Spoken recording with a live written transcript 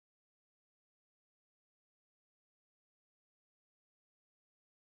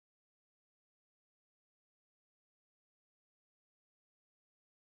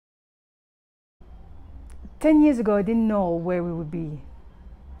10 years ago, I didn't know where we would be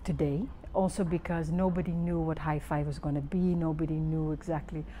today. Also because nobody knew what High Five was going to be. Nobody knew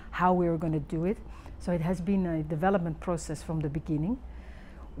exactly how we were going to do it. So it has been a development process from the beginning.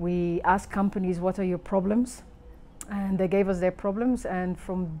 We asked companies, what are your problems? And they gave us their problems. And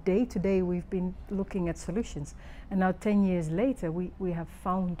from day to day, we've been looking at solutions. And now 10 years later, we have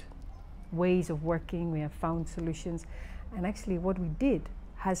found ways of working. We have found solutions. And actually what we did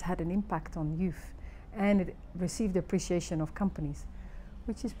has had an impact on youth. And it received appreciation of companies,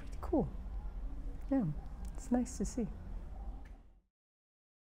 which is pretty cool. Yeah, it's nice to see.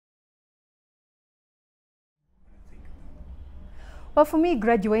 Well, for me,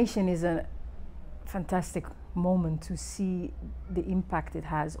 graduation is a fantastic moment to see the impact it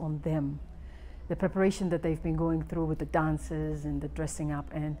has on them. The preparation that they've been going through with the dances and the dressing up,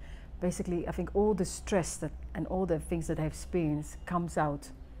 and basically I think all the stress that and all the things that I've experienced comes out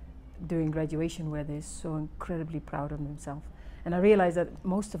during graduation, where they're so incredibly proud of themselves. And I realize that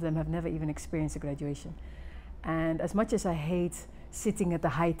most of them have never even experienced a graduation. And as much as I hate sitting at the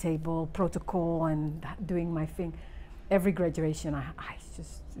high table, protocol and doing my thing, every graduation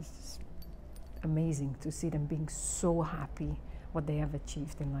it's just amazing to see them being so happy what they have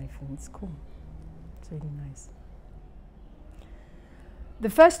achieved in life, and it's cool. It's really nice.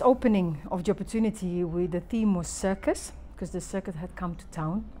 The first opening of Jobortunity, the theme was circus, because the circus had come to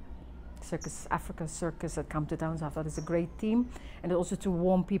town. Africa Circus had come to town, so I thought it's a great theme. And also to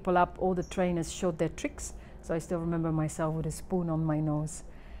warm people up, all the trainers showed their tricks. So I still remember myself with a spoon on my nose.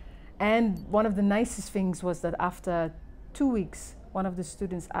 And one of the nicest things was that after 2 weeks, one of the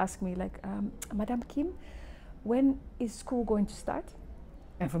students asked me, like, Madame Kim, when is school going to start?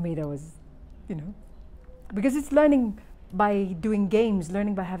 And for me that was, because it's learning by doing games,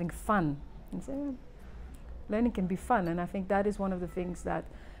 learning by having fun. And so, yeah, learning can be fun, and I think that is one of the things that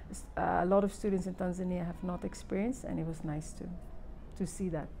a lot of students in Tanzania have not experienced, and it was nice to see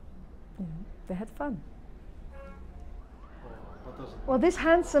that. They had fun. Well, this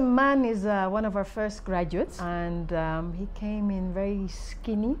handsome man is one of our first graduates, and he came in very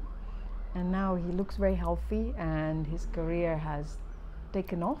skinny, and now he looks very healthy, and his career has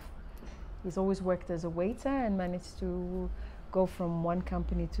taken off. He's always worked as a waiter and managed to go from one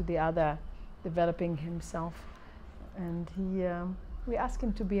company to the other, developing himself. And we asked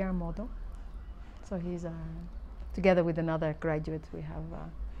him to be our model. So he's together with another graduate, we have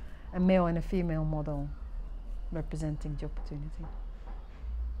a male and a female model representing Jobortunity.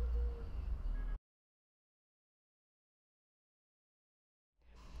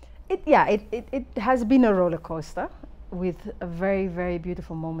 It has been a roller coaster with very, very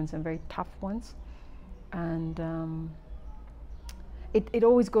beautiful moments and very tough ones. And it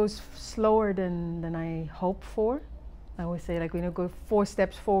always goes slower than I hope for. I always say, like, go 4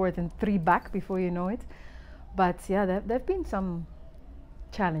 steps forward and 3 back before you know it. But yeah, there have been some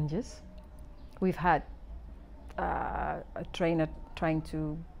challenges. We've had a trainer trying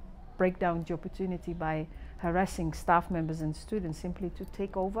to break down Jobortunity by harassing staff members and students simply to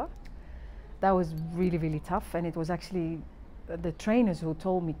take over. That was really, really tough, and it was actually the trainers who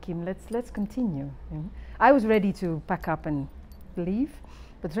told me, Kim, let's continue. I was ready to pack up and leave,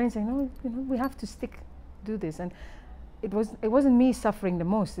 but the trainer saying, no, we have to do this. And it wasn't me suffering the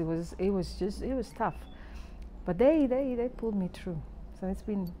most. It was tough, but they pulled me through. So it's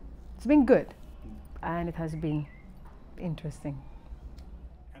been good, and it has been interesting.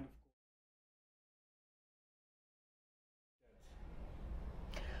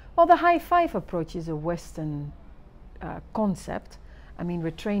 Well, the High Five approach is a Western concept. I mean,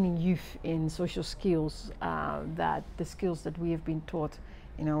 we're training youth in social skills, the skills that we have been taught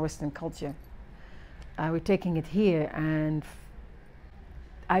in our Western culture. We're taking it here, and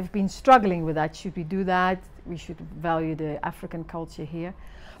I've been struggling with that. Should we do that? We should value the African culture here.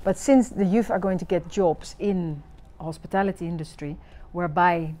 But since the youth are going to get jobs in the hospitality industry,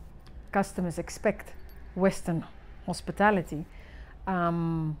 whereby customers expect Western hospitality,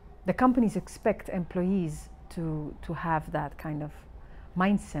 the companies expect employees to have that kind of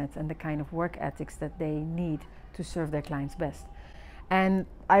mindset and the kind of work ethics that they need to serve their clients best. And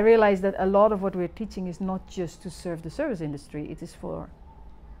I realized that a lot of what we're teaching is not just to serve the service industry, it is for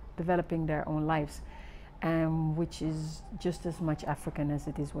developing their own lives, which is just as much African as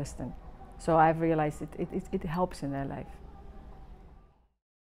it is Western. So I've realized it helps in their life.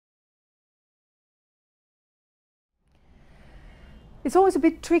 It's always a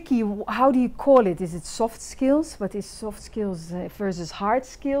bit tricky. How do you call it? Is it soft skills? But is soft skills versus hard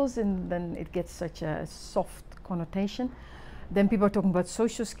skills, and then it gets such a soft connotation. Then people are talking about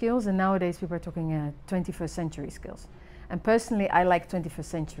social skills, and nowadays people are talking 21st century skills. And personally, I like 21st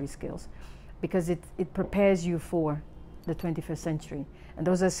century skills. because it prepares you for the 21st century. And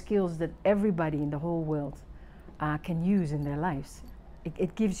those are skills that everybody in the whole world can use in their lives.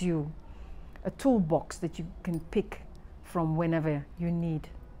 It gives you a toolbox that you can pick from whenever you need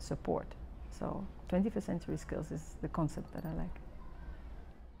support. So 21st century skills is the concept that I like.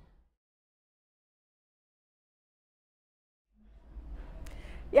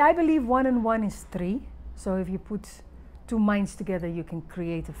 Yeah, I believe 1 and 1 is 3. So if you put 2 minds together, you can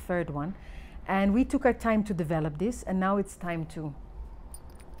create a third one. And we took our time to develop this, and now it's time to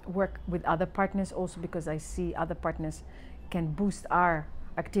work with other partners also, because I see other partners can boost our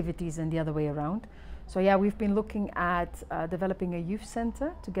activities and the other way around. So yeah, we've been looking at developing a youth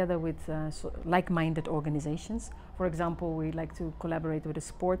center together with like-minded organizations. For example, we like to collaborate with a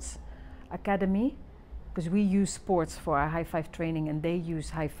sports academy, because we use sports for our high five training and they use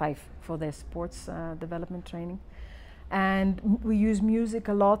high five for their sports development training. And we use music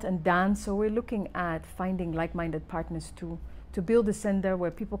a lot and dance, so we're looking at finding like-minded partners to build a center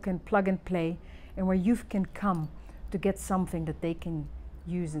where people can plug and play and where youth can come to get something that they can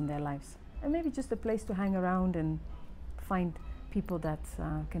use in their lives. And maybe just a place to hang around and find people that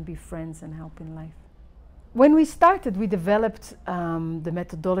can be friends and help in life. When we started, we developed the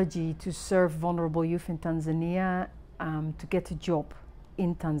methodology to serve vulnerable youth in Tanzania to get a job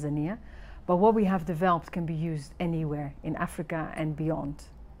in Tanzania. But what we have developed can be used anywhere in Africa and beyond.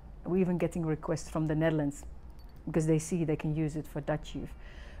 We're even getting requests from the Netherlands because they see they can use it for Dutch youth.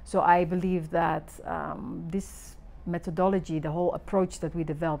 So I believe that this methodology, the whole approach that we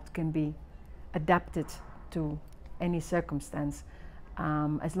developed, can be adapted to any circumstance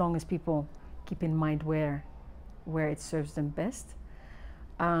as long as people keep in mind where it serves them best.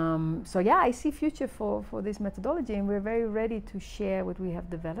 So yeah, I see future for this methodology, and we're very ready to share what we have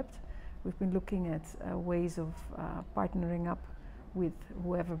developed. We've been looking at ways of partnering up with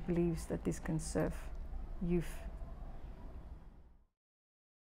whoever believes that this can serve youth.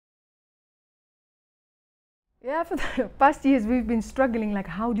 Yeah, for the past years we've been struggling, like,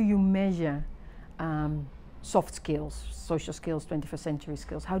 how do you measure soft skills, social skills, 21st century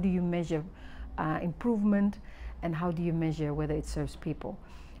skills? How do you measure improvement, and how do you measure whether it serves people?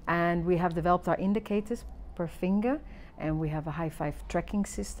 And we have developed our indicators per finger, and we have a high five tracking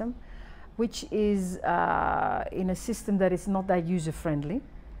system, which is in a system that is not that user friendly.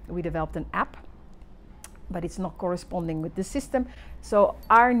 We developed an app, but it's not corresponding with the system. So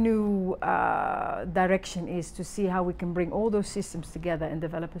our new direction is to see how we can bring all those systems together and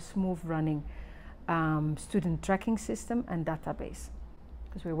develop a smooth running student tracking system and database,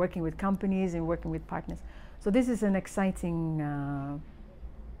 because we're working with companies and working with partners. So this is an exciting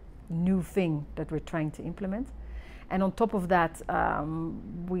new thing that we're trying to implement. And on top of that,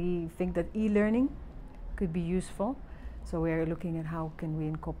 we think that e-learning could be useful. So we're looking at how can we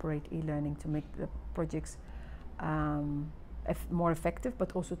incorporate e-learning to make the projects more effective,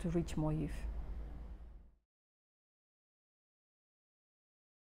 but also to reach more youth.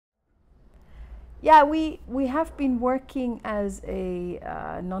 Yeah, we have been working as a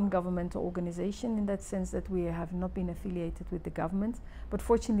non-governmental organization, in that sense that we have not been affiliated with the government. But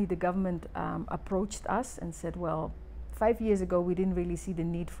fortunately, the government approached us and said, well, 5 years ago we didn't really see the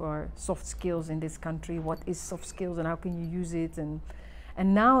need for soft skills in this country. What is soft skills and how can you use it? And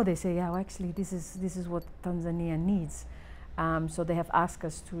now they say, yeah, well, actually this is what Tanzania needs. So they have asked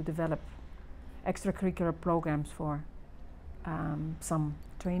us to develop extracurricular programs for some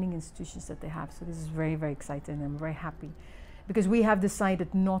training institutions that they have. So this is very, very exciting, and I'm very happy, because we have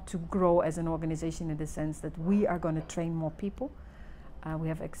decided not to grow as an organization in the sense that we are going to train more people. We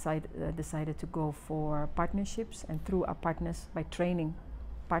have decided to go for partnerships, and through our partners, by training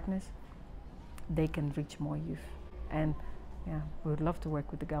partners, they can reach more youth. And yeah, we would love to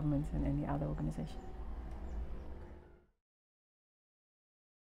work with the government and any other organization.